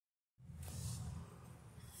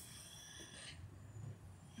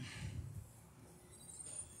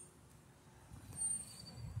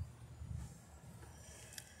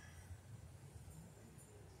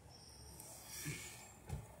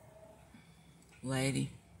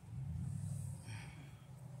lady.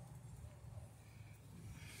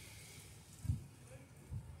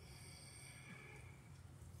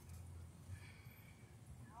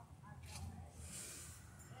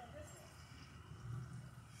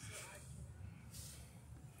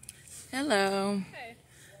 Hello. Hey.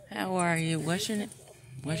 How are you? What's your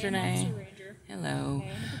name? Ranger. Hello.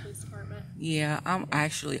 Okay, I'm at the police department. Yeah, I'm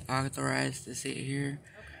actually authorized to sit here.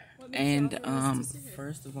 Okay. What makes you authorized to sit here?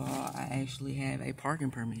 First of all, I actually have a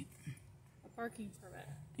parking permit. A parking permit.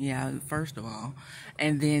 Yeah, first of all.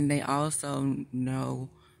 And then they also know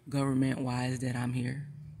government-wise that I'm here,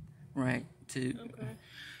 right? Okay.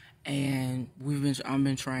 And I've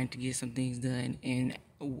been trying to get some things done, and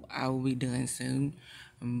I will be done soon.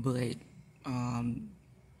 But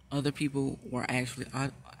other people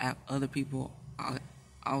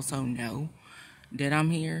also know that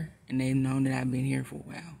I'm here, and they've known that I've been here for a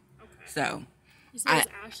while. Okay. So you said it was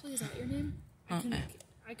Ashley. Is that your name?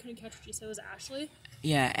 I couldn't catch what you said. It was Ashley.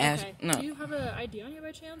 Yeah, Okay. No. Do you have an ID on you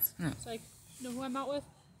by chance? No. So I know who I'm out with.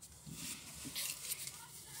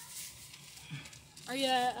 Are you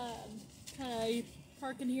kind of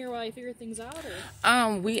parking here while I figure things out,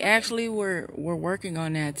 or? We actually we're working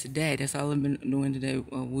on that today. That's all I've been doing today.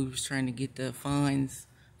 We was trying to get the funds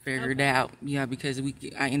figured out. Yeah, because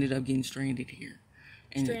I ended up getting stranded here.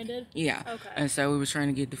 Stranded? Yeah. Okay. And so we were trying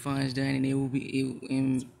to get the funds done,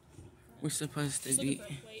 and we're supposed to be.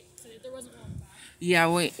 Wait, so there wasn't one back. Yeah,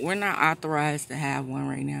 we're not authorized to have one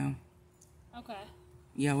right now. Okay.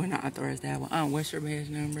 Yeah, we're not authorized to have one. What's your badge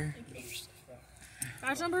number?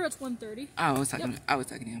 Badge number, it's 130. Oh, I was talking. Yep. I was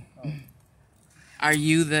talking to him. Oh. Are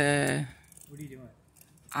you the? What are you doing?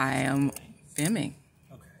 I am filming.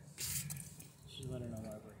 Okay. She's letting her know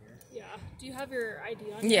why we're here. Yeah. Do you have your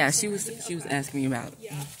ID on you? Yeah, she was asking me about it.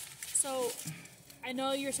 Yeah. So, I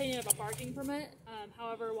know you're saying you have a parking permit.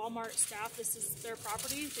 However, Walmart staff, this is their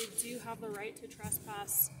property. They do have the right to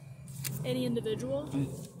trespass any individual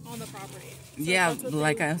on the property. So yeah,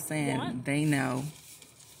 like I'm saying, they know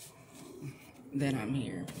that I'm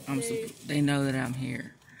here. They know that I'm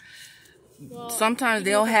here. Well, sometimes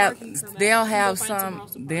they'll have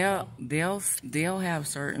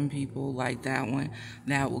certain people like that one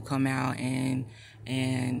that will come out and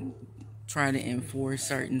try to enforce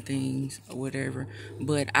certain things or whatever.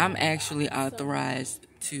 But I'm actually authorized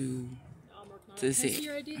to sit. Can I see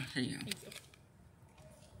your ID? Yeah.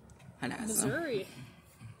 Thank you. Missouri.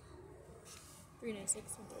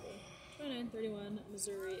 396 2931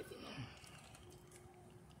 Missouri female.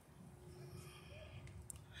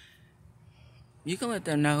 You can let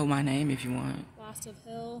them know my name if you want. Last of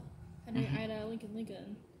Hill, Henry Ida,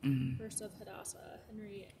 Lincoln. First of Hadassah,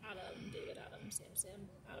 Henry Adam, David Adam, Sam,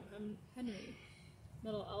 Adam Henry.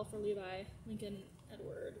 Middle L for Levi, Lincoln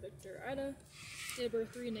Edward, Victor Ida. Date of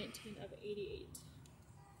birth 3/19 of 88.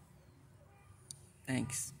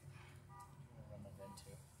 Thanks.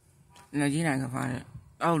 No, you're not gonna find it.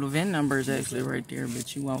 Oh, the VIN number is actually right there,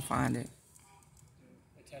 but you won't find it.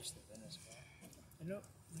 Attach the VIN as well. I know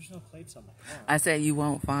there's no plates on the car. I said you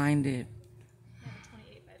won't find it. I have a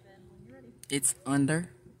 28 by VIN when you're ready. It's under.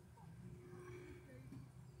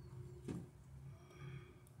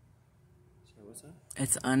 Sorry, what's that?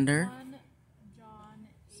 It's under. John,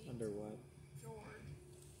 It's under what? George,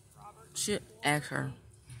 Robert. Shit, ask her.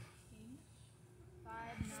 5,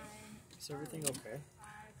 9, Is everything okay?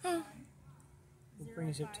 5, What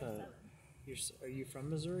brings you up to? Are you from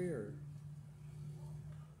Missouri or?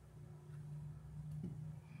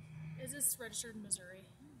 Is this registered in Missouri?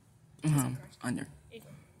 Under.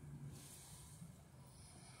 April.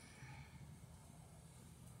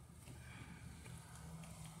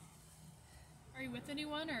 Are you with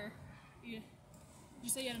anyone, or did you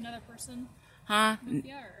say you had another person Huh? with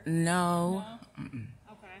you, or? No. No?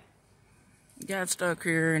 Okay. Got stuck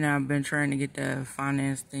here, and I've been trying to get the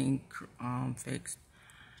finance thing fixed.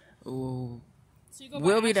 Ooh. So you go by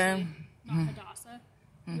We'll Ashley, be done. not Hadassah.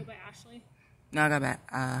 You go by Ashley. No, I got back.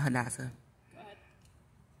 Hadassah. Go ahead.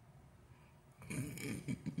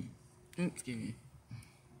 Excuse me.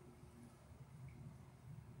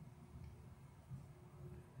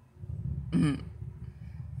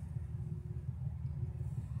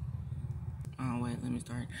 Oh, wait, let me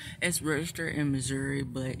start. It's registered in Missouri,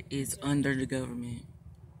 but it's under the government.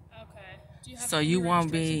 Okay. Do you have So any you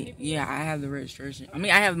won't registration be, paperwork? yeah, I have the registration. I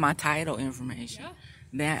mean, I have my title information.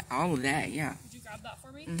 Yeah? All of that, yeah. Would you grab that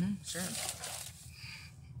for me? Sure.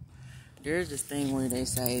 There's this thing where they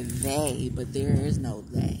say they, but there is no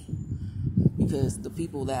they. Because the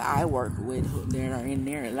people that I work with that are in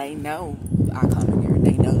there, they know I come in there.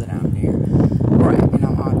 They know that I'm there. Right, and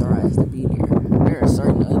I'm authorized to be there. There are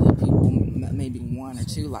certain other people, maybe one one or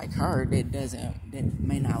two like her that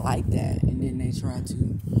may not like that, and then they try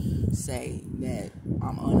to say that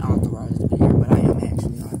I'm unauthorized to be here, but I am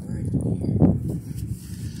actually authorized to be here.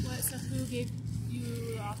 What? So who gave you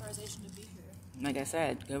the authorization to be here? Like I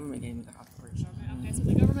said, the government gave me the authorization. Okay, so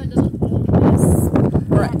the government doesn't own this.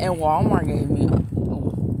 Right, and Walmart gave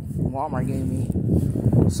me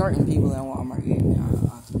certain people at Walmart gave me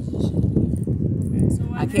authorization. Okay, so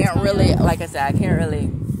I can't really, like I said, I can't really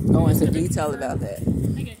go into detail about that.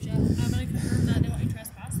 I get you. I'm going to confirm that they want you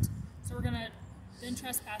trespassed. So we're going to then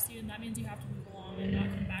trespass you, and that means you have to move along and not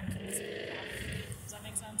come back to the city. Does that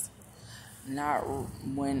make sense? Not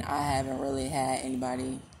when I haven't really had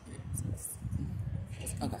anybody.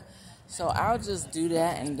 Okay, so I'll just do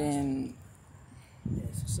that, and then. Yeah,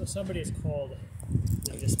 so somebody has called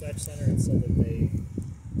the dispatch center and said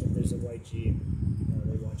that there's a white Jeep.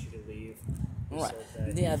 They want you to leave. Right.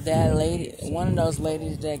 Yeah, that lady, one of those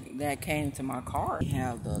ladies that came to my car,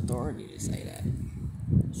 have the authority to say that.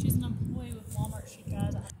 She's an employee with Walmart. She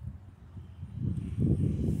does.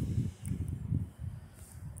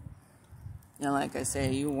 And like I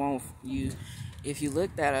said, if you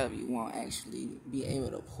look that up, you won't actually be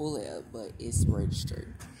able to pull it up, but it's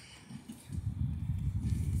registered.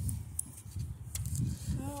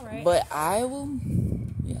 All right. But I will,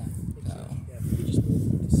 yeah. So. Yeah, if you just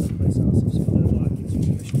move to someplace else, if someone unlock gives you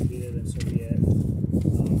permission to be there, then so be it.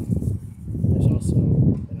 There's also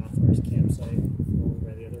an authorized campsite over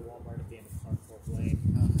by the other Walmart at the end of Clark Fork Lane.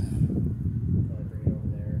 Okay. Probably bring it over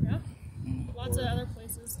there. Yeah. Lots of other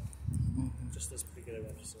places. Just this particular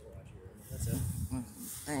one, just to watch your room. That's it.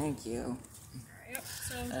 Thank you. All right. Yep.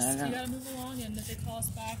 So just, you got to move along, and if they call us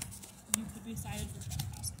back, you could be cited for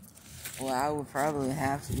trespassing. Well, I would probably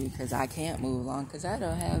have to because I can't move along because I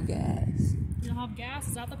don't have gas. You don't have gas?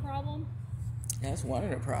 Is that the problem? That's one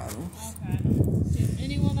of the problems. Okay. Do you have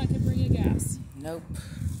anyone that could bring you gas? Nope.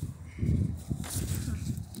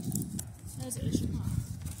 That is an issue, huh?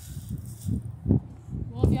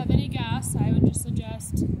 Well, if you have any gas, I would just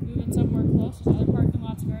suggest moving somewhere close. There's other parking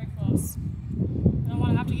lots very close. I don't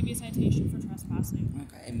want to have to give you a citation for trespassing.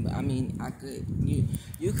 Okay, I mean, I could.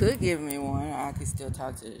 You could give me one. I could still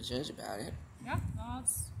talk to the judge about it. Yeah, no,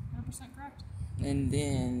 that's 100% correct. And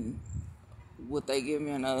then, would they give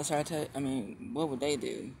me another citation? I mean, what would they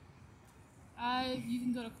do? You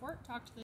can go to court, talk to the